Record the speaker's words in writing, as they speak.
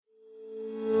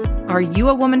Are you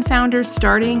a woman founder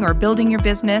starting or building your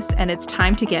business and it's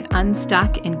time to get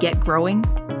unstuck and get growing?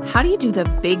 How do you do the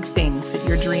big things that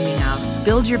you're dreaming of,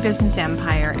 build your business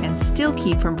empire, and still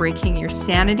keep from breaking your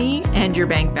sanity and your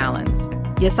bank balance?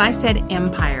 Yes, I said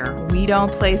empire. We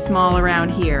don't play small around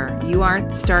here. You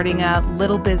aren't starting a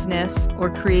little business or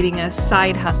creating a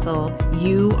side hustle.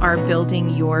 You are building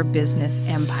your business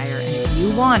empire. And if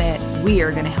you want it, we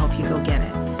are going to help you go get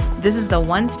it. This is the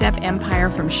One Step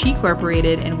Empire from She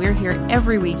Corporated, and we're here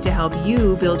every week to help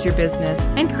you build your business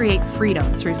and create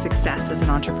freedom through success as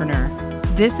an entrepreneur.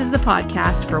 This is the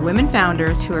podcast for women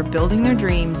founders who are building their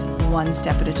dreams one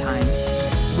step at a time.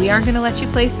 We aren't going to let you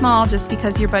play small just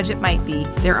because your budget might be.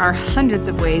 There are hundreds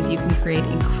of ways you can create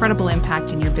incredible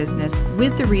impact in your business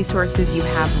with the resources you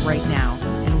have right now,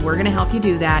 and we're going to help you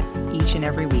do that each and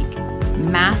every week.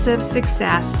 Massive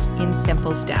success in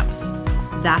simple steps.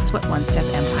 That's what One Step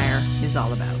Empire is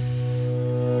all about.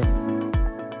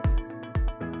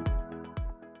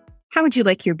 How would you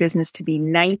like your business to be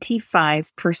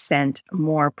 95%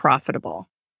 more profitable?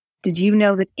 Did you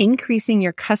know that increasing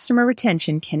your customer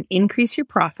retention can increase your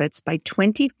profits by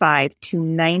 25 to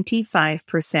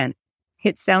 95%?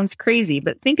 It sounds crazy,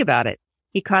 but think about it.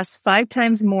 It costs 5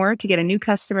 times more to get a new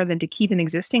customer than to keep an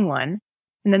existing one.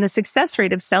 And then the success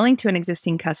rate of selling to an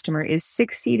existing customer is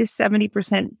 60 to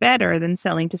 70% better than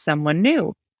selling to someone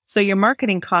new. So your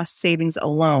marketing cost savings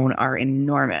alone are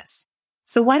enormous.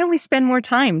 So why don't we spend more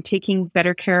time taking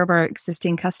better care of our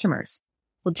existing customers?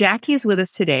 Well, Jackie is with us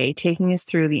today, taking us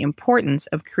through the importance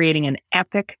of creating an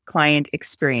epic client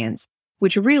experience,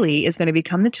 which really is going to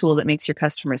become the tool that makes your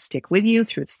customers stick with you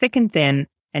through thick and thin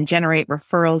and generate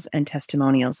referrals and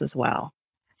testimonials as well.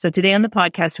 So today on the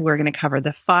podcast, we're going to cover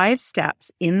the 5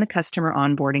 steps in the customer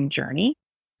onboarding journey,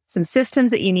 some systems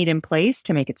that you need in place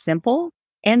to make it simple,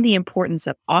 and the importance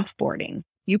of offboarding.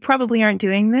 You probably aren't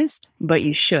doing this, but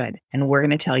you should, and we're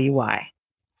going to tell you why.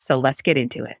 So let's get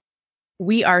into it.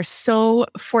 We are so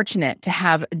fortunate to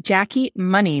have Jackie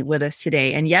Money with us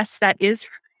today. And yes, that is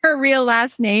her real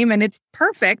last name, and it's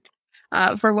perfect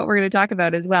for what we're going to talk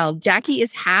about as well. Jackie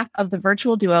is half of the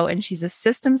virtual duo, and she's a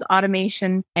systems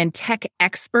automation and tech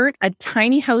expert, a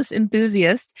tiny house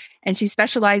enthusiast, and she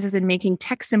specializes in making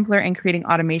tech simpler and creating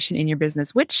automation in your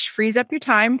business, which frees up your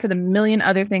time for the million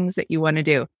other things that you want to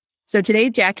do. So today,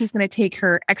 Jackie's going to take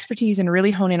her expertise and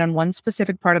really hone in on one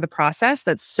specific part of the process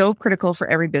that's so critical for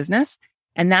every business,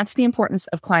 and that's the importance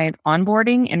of client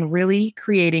onboarding and really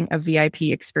creating a VIP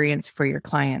experience for your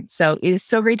clients. So it is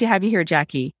so great to have you here,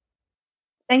 Jackie.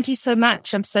 Thank you so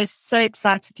much. I'm so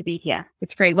excited to be here.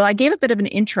 It's great. Well, I gave a bit of an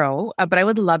intro, but I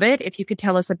would love it if you could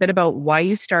tell us a bit about why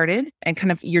you started and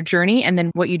kind of your journey and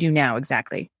then what you do now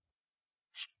exactly.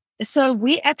 So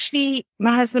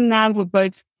my husband and I were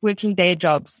both working day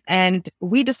jobs, and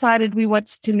we decided we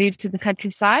wanted to move to the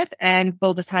countryside and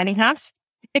build a tiny house.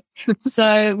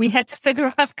 So we had to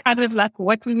figure out kind of like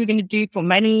what we were going to do for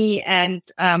money and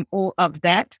all of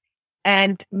that,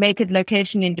 and make it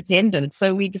location independent.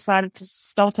 So we decided to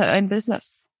start our own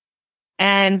business.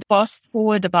 And fast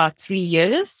forward about 3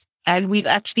 years, and we've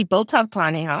actually built our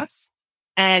tiny house,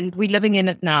 and we're living in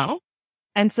it now.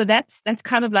 And so that's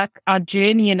kind of like our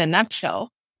journey in a nutshell.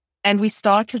 And we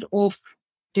started off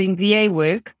doing VA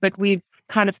work, but we've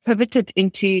kind of pivoted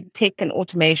into tech and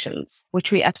automations,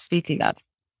 which we absolutely love.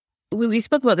 We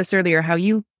spoke about this earlier, how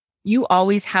you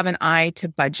always have an eye to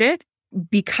budget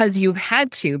because you've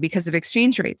had to, because of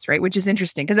exchange rates, right? Which is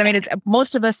interesting. Because I mean, it's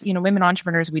most of us, women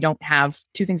entrepreneurs, we don't have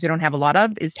 2 things we don't have a lot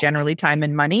of is generally time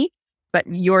and money. But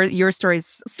your story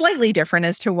is slightly different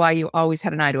as to why you always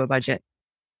had an eye to a budget.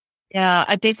 Yeah,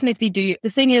 I definitely do. The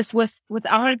thing is with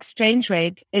our exchange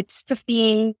rate, it's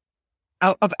 15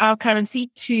 of our currency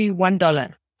to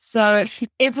 $1. So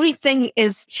everything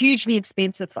is hugely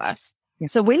expensive for us. Yeah.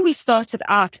 So when we started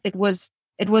out, it was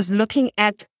looking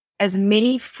at as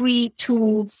many free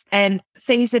tools and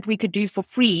things that we could do for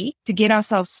free to get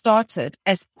ourselves started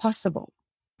as possible.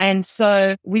 And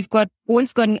so we've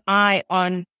always got an eye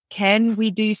on, can we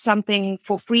do something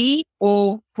for free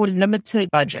or for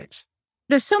limited budget?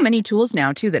 There's so many tools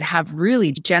now too that have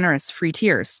really generous free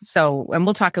tiers. So, and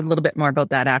we'll talk a little bit more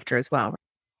about that after as well.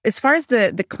 As far as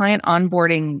the client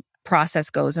onboarding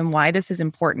process goes and why this is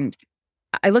important,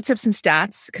 I looked up some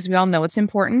stats because we all know it's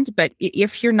important, but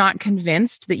if you're not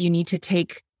convinced that you need to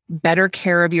take better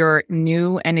care of your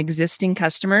new and existing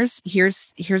customers,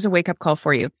 here's a wake-up call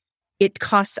for you. It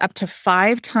costs up to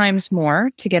 5 times more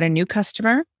to get a new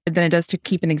customer than it does to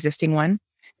keep an existing one.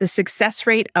 The success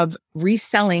rate of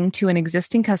reselling to an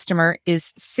existing customer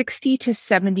is 60 to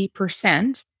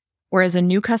 70%, whereas a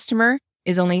new customer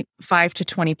is only 5 to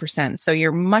 20%. So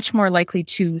you're much more likely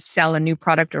to sell a new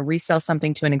product or resell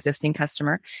something to an existing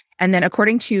customer. And then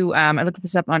according to, I looked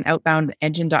this up on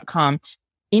outboundengine.com,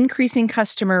 increasing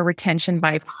customer retention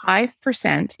by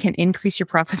 5% can increase your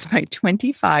profits by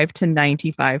 25 to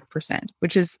 95%,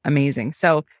 which is amazing.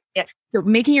 So, so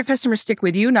making your customers stick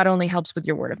with you not only helps with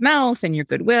your word of mouth and your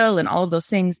goodwill and all of those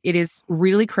things, it is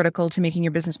really critical to making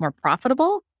your business more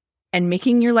profitable and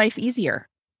making your life easier.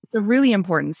 It's really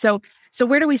important. So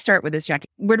where do we start with this, Jackie?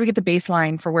 Where do we get the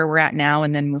baseline for where we're at now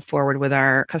and then move forward with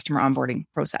our customer onboarding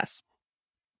process?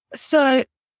 So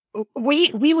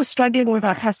we were struggling with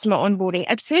our customer onboarding.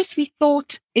 At first, we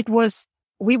thought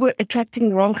we were attracting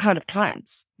the wrong kind of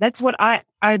clients. That's what I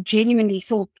genuinely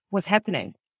thought was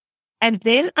happening. And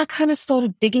then I kind of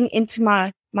started digging into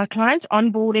my client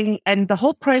onboarding and the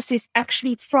whole process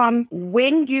actually from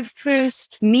when you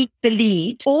first meet the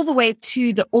lead all the way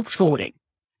to the offboarding.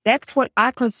 That's what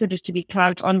I consider to be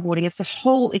client onboarding. It's a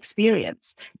whole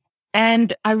experience.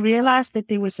 And I realized that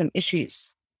there were some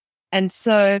issues. And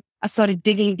so I started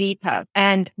digging deeper.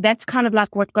 And that's kind of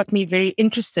like what got me very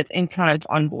interested in client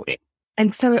onboarding.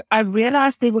 And so I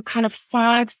realized there were kind of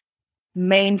 5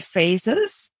 main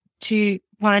phases to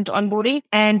client onboarding.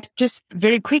 And just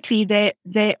very quickly,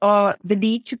 they are the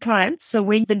lead to client. So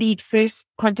when the lead first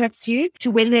contacts you to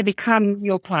when they become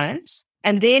your client.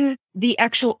 And then the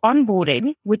actual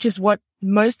onboarding, which is what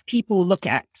most people look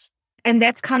at. And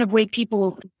that's kind of where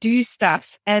people do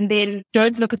stuff and then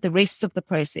don't look at the rest of the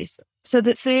process. So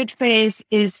the third phase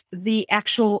is the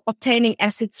actual obtaining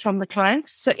assets from the client.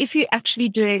 So if you're actually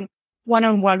doing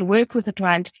one-on-one work with a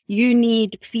client, you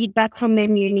need feedback from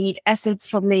them, you need assets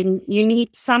from them, you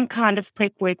need some kind of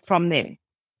prep work from them.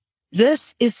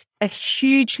 This is a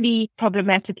hugely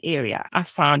problematic area I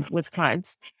found with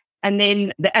clients. And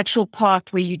then the actual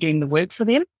part where you're doing the work for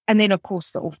them. And then, of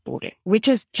course, the offboarding, which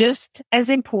is just as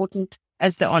important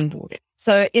as the onboarding.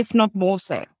 So if not more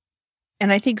so.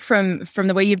 And I think from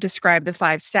the way you've described the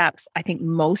 5 steps, I think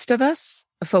most of us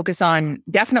focus on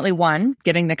definitely 1,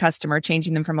 getting the customer,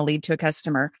 changing them from a lead to a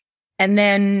customer. And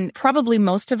then probably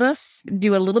most of us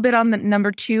do a little bit on the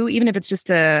number 2, even if it's just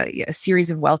a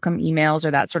series of welcome emails or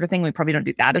that sort of thing. We probably don't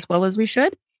do that as well as we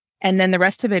should. And then the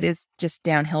rest of it is just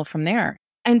downhill from there.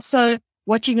 And so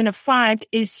what you're going to find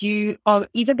is you are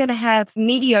either going to have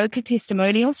mediocre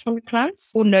testimonials from your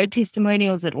clients or no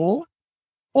testimonials at all,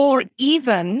 or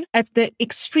even at the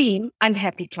extreme,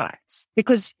 unhappy clients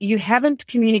because you haven't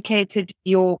communicated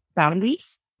your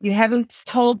boundaries. You haven't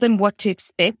told them what to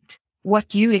expect,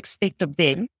 what you expect of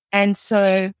them. And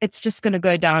so it's just going to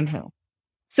go downhill.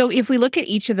 So if we look at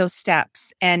each of those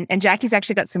steps, and Jackie's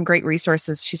actually got some great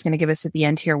resources she's going to give us at the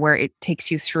end here where it takes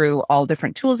you through all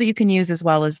different tools that you can use as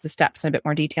well as the steps in a bit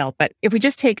more detail. But if we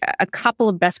just take a couple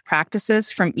of best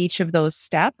practices from each of those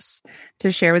steps to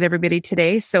share with everybody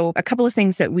today. So a couple of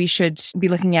things that we should be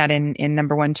looking at in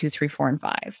number 1, 2, 3, 4, and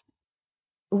 5.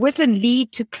 With a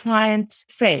lead to client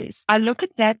phase, I look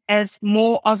at that as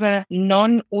more of a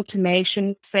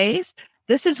non-automation phase.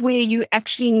 This is where you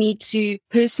actually need to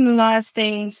personalize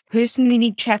things,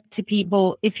 personally chat to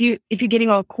people. If you're getting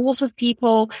on calls with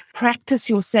people, practice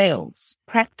your sales,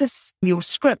 practice your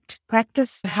script,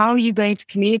 practice how you're going to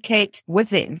communicate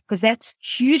with them, because that's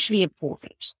hugely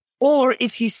important. Or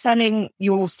if you're selling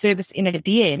your service in a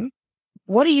DM,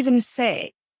 what are you going to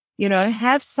say?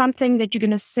 Have something that you're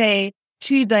going to say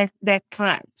to that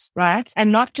client, right?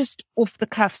 And not just off the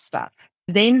cuff stuff.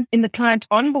 Then in the client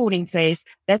onboarding phase,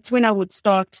 that's when I would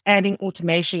start adding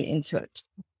automation into it.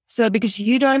 So because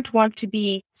you don't want to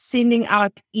be sending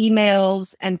out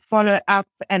emails and follow up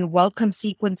and welcome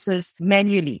sequences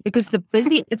manually because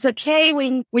it's okay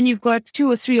when you've got 2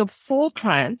 or 3 or 4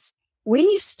 clients. When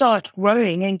you start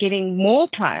growing and getting more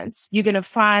clients, you're going to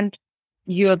find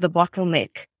you're the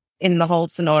bottleneck in the whole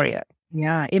scenario.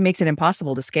 Yeah, it makes it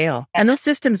impossible to scale. And those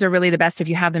systems are really the best if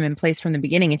you have them in place from the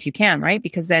beginning, if you can, right?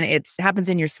 Because then it happens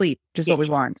in your sleep, which is what we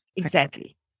want.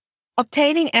 Exactly.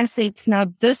 Obtaining assets. Now,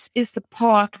 this is the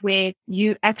part where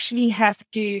you actually have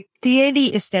to clearly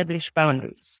establish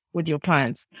boundaries with your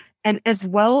clients and as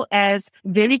well as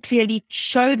very clearly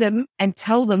show them and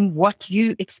tell them what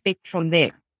you expect from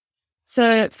them.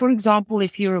 So, for example,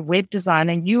 if you're a web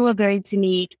designer, you are going to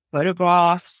need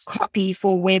photographs, copy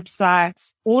for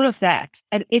websites, all of that.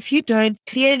 And if you don't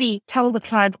clearly tell the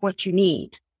client what you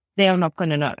need, they are not going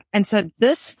to know. And so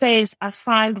this phase, I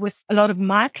find with a lot of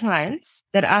my clients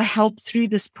that I help through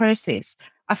this process,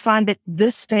 I find that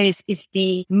this phase is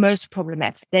the most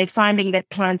problematic. They're finding that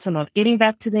clients are not getting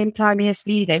back to them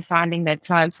timeously. They're finding that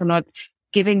clients are not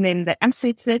giving them the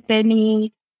assets that they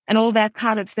need and all that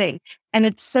kind of thing. And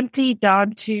it's simply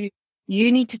down to you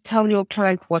need to tell your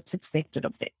client what's expected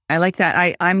of them. I like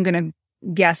that. I'm going to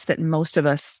guess that most of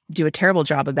us do a terrible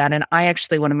job of that. And I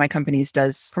actually, one of my companies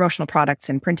does promotional products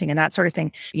and printing and that sort of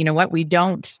thing. You know what? We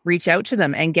don't reach out to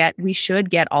them and we should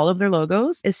get all of their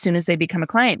logos as soon as they become a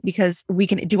client, because we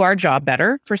can do our job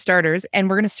better for starters. And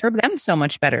we're going to serve them so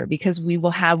much better because we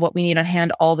will have what we need on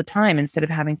hand all the time instead of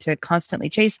having to constantly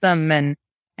chase them and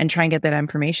try and get that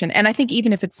information. And I think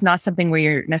even if it's not something where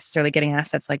you're necessarily getting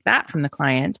assets like that from the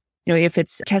client, you know, if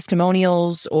it's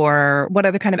testimonials or what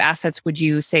other kind of assets would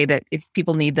you say that if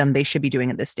people need them, they should be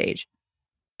doing at this stage?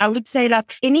 I would say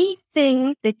like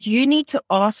anything that you need to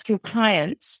ask your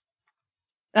clients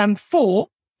for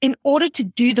in order to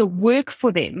do the work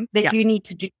for them that you need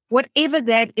to do, whatever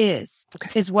that is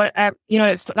what,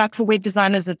 like for web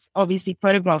designers, it's obviously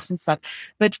photographs and stuff.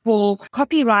 But for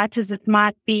copywriters, it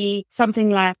might be something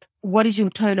like, what is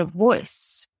your tone of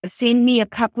voice? Send me a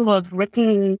couple of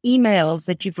written emails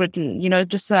that you've written,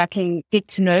 just so I can get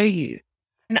to know you.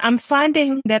 And I'm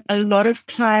finding that a lot of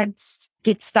clients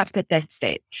get stuck at that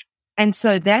stage. And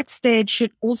so that stage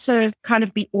should also kind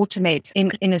of be automated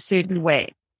in a certain way.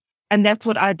 And that's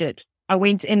what I did. I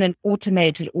went in and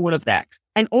automated all of that.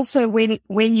 And also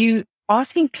when you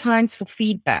asking clients for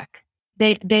feedback,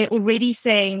 they're already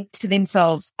saying to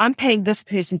themselves, I'm paying this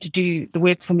person to do the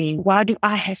work for me. Why do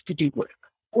I have to do work?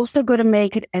 Also got to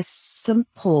make it as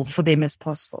simple for them as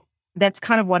possible. That's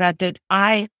kind of what I did.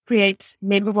 I create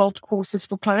member vault courses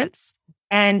for clients,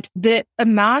 and the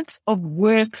amount of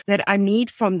work that I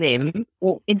need from them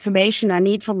or information I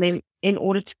need from them in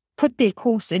order to put their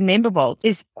course in member vault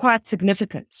is quite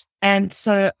significant. And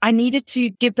so I needed to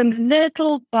give them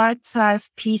little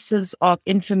bite-sized pieces of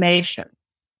information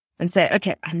and say,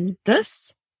 okay, I need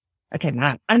this. Okay,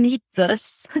 now I need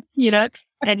this,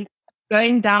 and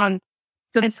going down.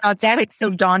 So it's like so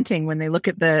daunting when they look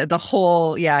at the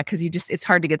whole, because it's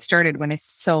hard to get started when it's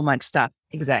so much stuff.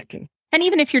 Exactly. And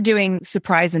even if you're doing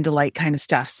surprise and delight kind of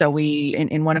stuff. So we,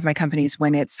 in one of my companies,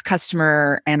 when it's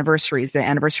customer anniversaries, the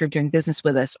anniversary of doing business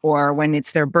with us, or when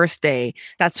it's their birthday,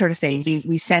 that sort of thing,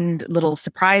 we send little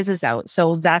surprises out.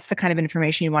 So that's the kind of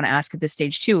information you want to ask at this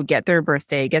stage too. Get their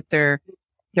birthday, get their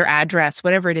address,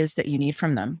 whatever it is that you need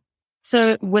from them.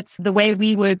 So with the way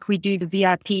we work, we do the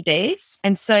VIP days.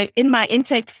 And so in my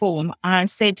intake form, I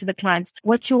say to the clients,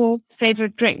 what's your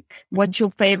favorite drink? What's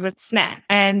your favorite snack?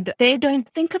 And they don't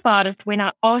think about it when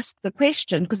I ask the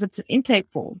question because it's an intake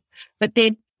form. But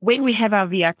then when we have our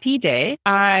VIP day,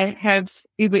 I have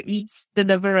Uber Eats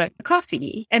deliver a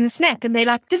coffee and a snack. And they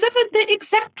deliver the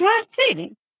exact right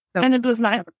thing. And it was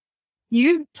like,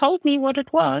 you told me what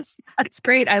it was. That's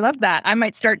great. I love that. I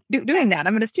might start doing that.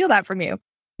 I'm going to steal that from you.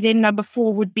 Then number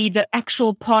 4 would be the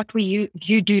actual part where you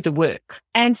do the work.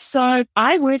 And so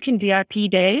I work in VIP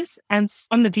days, and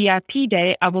on the VIP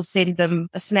day, I will send them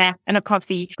a snack and a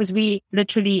coffee because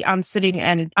I'm sitting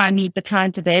and I need the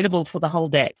client available for the whole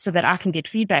day so that I can get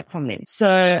feedback from them.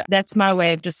 So that's my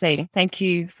way of just saying thank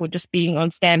you for just being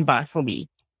on standby for me.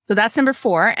 So that's number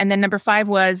 4. And then number 5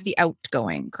 was the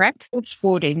outgoing, correct?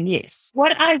 Offboarding, yes.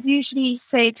 What I usually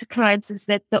say to clients is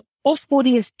that the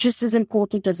offboarding is just as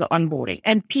important as the onboarding.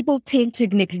 And people tend to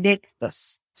neglect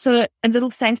this. So a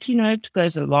little thank you note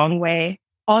goes a long way.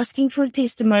 Asking for a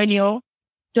testimonial.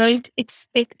 Don't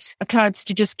expect a client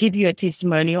to just give you a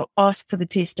testimonial. Ask for the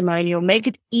testimonial. Make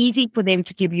it easy for them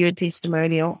to give you a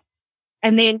testimonial.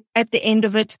 And then at the end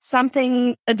of it,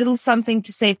 a little something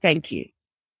to say thank you.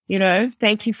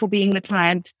 Thank you for being the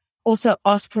client. Also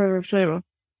ask for a referral.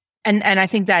 And I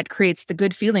think that creates the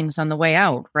good feelings on the way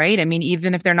out, right? I mean,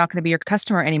 even if they're not going to be your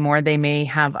customer anymore, they may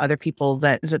have other people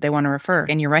that they want to refer.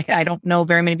 And you're right. I don't know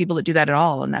very many people that do that at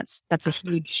all. And that's a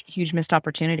huge, huge missed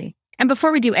opportunity. And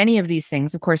before we do any of these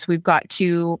things, of course, we've got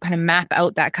to kind of map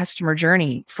out that customer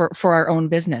journey for our own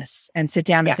business and sit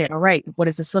down and say, all right, what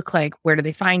does this look like? Where do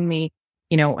they find me?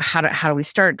 How do we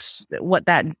start, what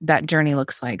that journey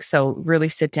looks like. So really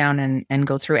sit down and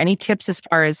go through any tips as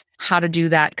far as how to do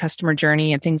that customer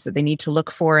journey and things that they need to look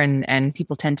for and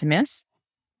people tend to miss.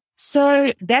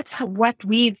 So that's what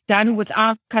we've done with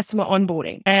our customer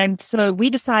onboarding. And so we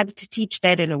decided to teach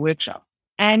that in a workshop.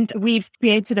 And we've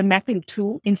created a mapping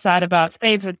tool inside of our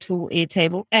favorite tool,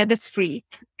 Airtable, and it's free.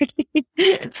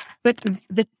 But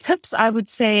the tips I would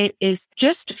say is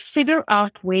just figure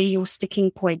out where your sticking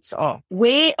points are.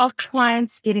 Where are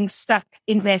clients getting stuck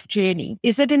in that journey?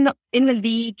 Is it in the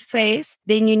lead phase?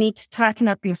 Then you need to tighten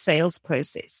up your sales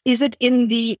process. Is it in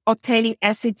the obtaining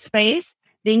assets phase?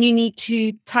 Then you need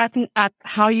to tighten up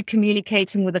how you're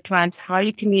communicating with the clients, how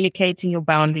you're communicating your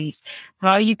boundaries,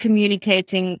 how you're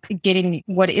communicating, getting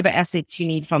whatever assets you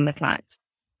need from the client.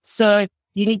 So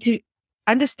you need to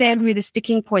understand where the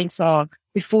sticking points are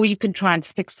before you can try and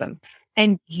fix them.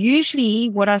 And usually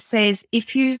what I say is,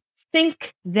 if you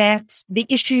think that the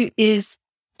issue is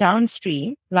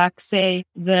downstream, like say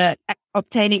the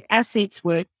obtaining assets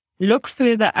work, look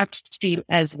further upstream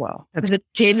as well, because it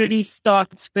generally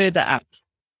starts further up.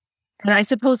 And I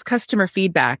suppose customer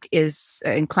feedback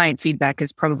and client feedback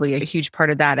is probably a huge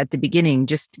part of that at the beginning,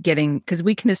 just getting, because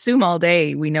we can assume all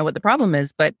day we know what the problem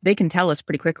is, but they can tell us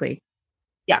pretty quickly.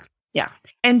 Yeah.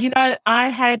 And, I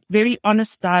had very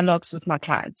honest dialogues with my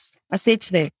clients. I said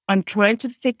to them, I'm trying to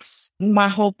fix my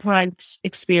whole client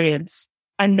experience.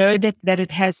 I know that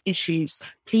it has issues.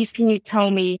 Please, can you tell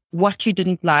me what you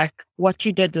didn't like, what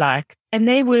you did like? And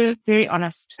they were very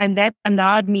honest. And that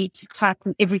allowed me to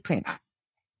tighten everything.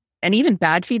 And even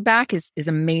bad feedback is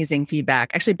amazing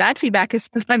feedback. Actually, bad feedback is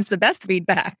sometimes the best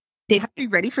feedback. They have to be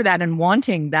ready for that and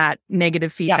wanting that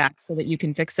negative feedback so that you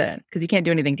can fix it, because you can't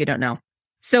do anything you don't know.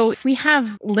 So if we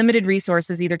have limited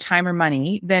resources, either time or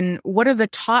money, then what are the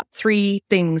top 3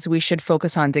 things we should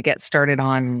focus on to get started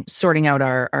on sorting out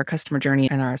our customer journey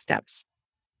and our steps?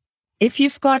 If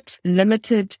you've got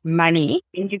limited money,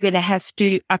 then you're going to have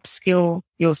to upskill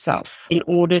yourself in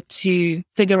order to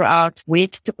figure out where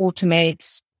to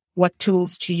automate, what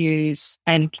tools to use,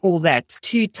 and all that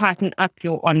to tighten up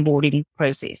your onboarding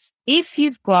process. If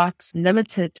you've got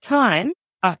limited time,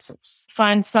 outsource.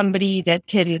 Find somebody that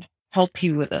can help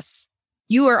you with this.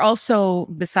 You are also,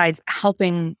 besides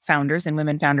helping founders and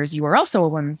women founders, you are also a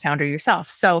woman founder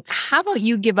yourself. So how about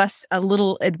you give us a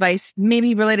little advice,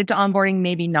 maybe related to onboarding,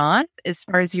 maybe not, as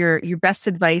far as your best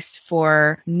advice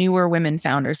for newer women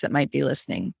founders that might be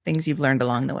listening, things you've learned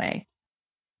along the way?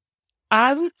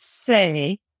 I would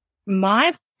say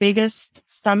my biggest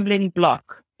stumbling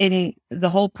block in the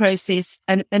whole process,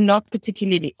 and not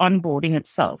particularly onboarding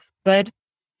itself, but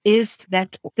is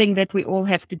that thing that we all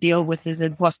have to deal with, is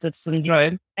imposter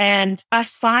syndrome. And I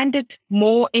find it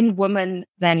more in women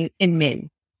than in men.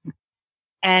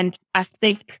 And I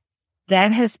think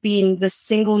that has been the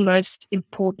single most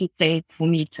important thing for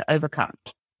me to overcome.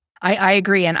 I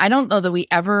agree. And I don't know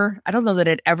that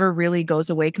it ever really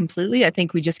goes away completely. I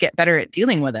think we just get better at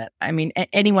dealing with it. I mean,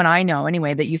 anyone I know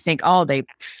anyway, that you think, oh, they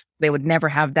would never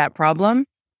have that problem.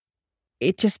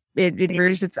 It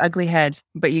rears its ugly head,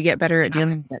 but you get better at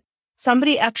dealing with it.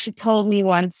 Somebody actually told me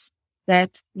once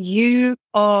that you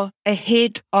are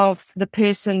ahead of the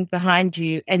person behind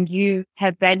you and you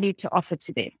have value to offer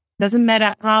to them. Doesn't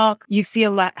matter how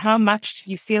much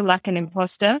you feel like an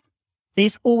imposter.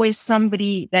 There's always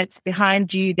somebody that's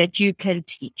behind you that you can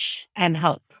teach and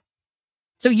help.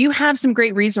 So you have some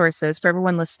great resources for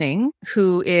everyone listening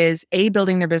who is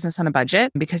building their business on a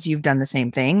budget, because you've done the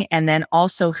same thing, and then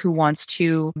also who wants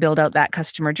to build out that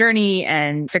customer journey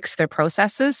and fix their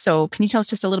processes. So can you tell us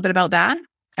just a little bit about that?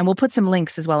 And we'll put some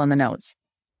links as well in the notes.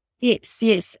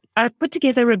 Yes. I put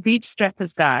together a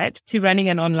bootstrapper's guide to running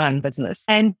an online business.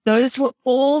 And those were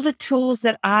all the tools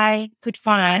that I could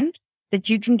find that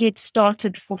you can get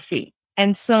started for free.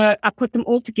 And so I put them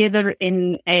all together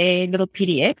in a little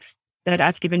PDF that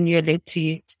I've given you a link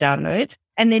to download.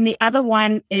 And then the other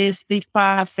one is the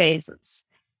 5 phases.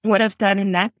 What I've done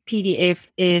in that PDF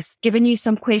is given you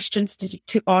some questions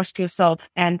to ask yourself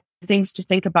and things to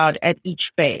think about at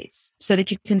each phase so that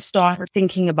you can start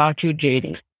thinking about your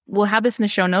journey. We'll have this in the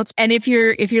show notes. And if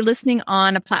you're listening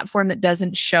on a platform that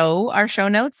doesn't show our show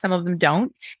notes, some of them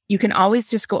don't, you can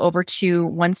always just go over to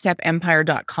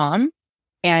onestepempire.com.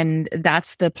 And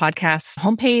that's the podcast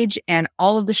homepage, and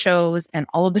all of the shows and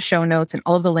all of the show notes and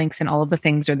all of the links and all of the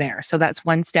things are there. So that's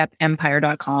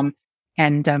onestepempire.com.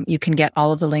 And you can get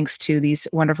all of the links to these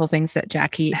wonderful things that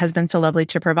Jackie has been so lovely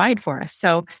to provide for us.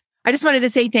 So I just wanted to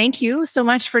say thank you so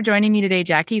much for joining me today,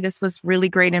 Jackie. This was really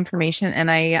great information, and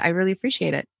I really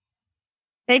appreciate it.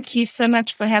 Thank you so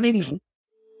much for having me.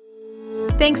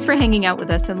 Thanks for hanging out with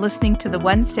us and listening to the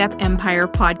One Step Empire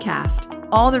podcast.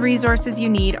 All the resources you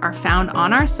need are found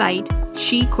on our site,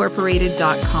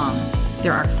 shecorporated.com.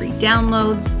 There are free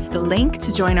downloads. The link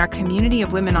to join our community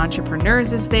of women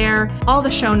entrepreneurs is there. All the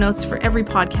show notes for every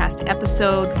podcast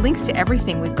episode, links to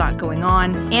everything we've got going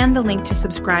on, and the link to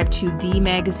subscribe to the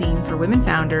magazine for women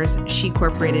founders, She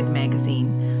Corporated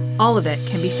Magazine. All of it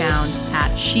can be found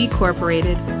at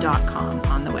shecorporated.com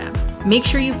on the web. Make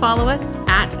sure you follow us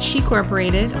at She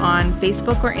Corporated on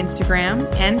Facebook or Instagram,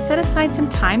 and set aside some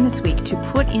time this week to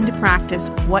put into practice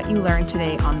what you learned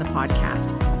today on the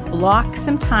podcast. Block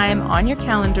some time on your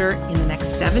calendar in the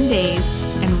next 7 days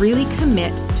and really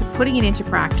commit to putting it into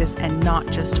practice and not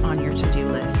just on your to-do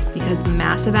list, because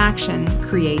massive action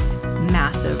creates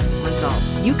massive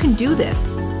results. You can do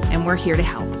this, and we're here to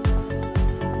help.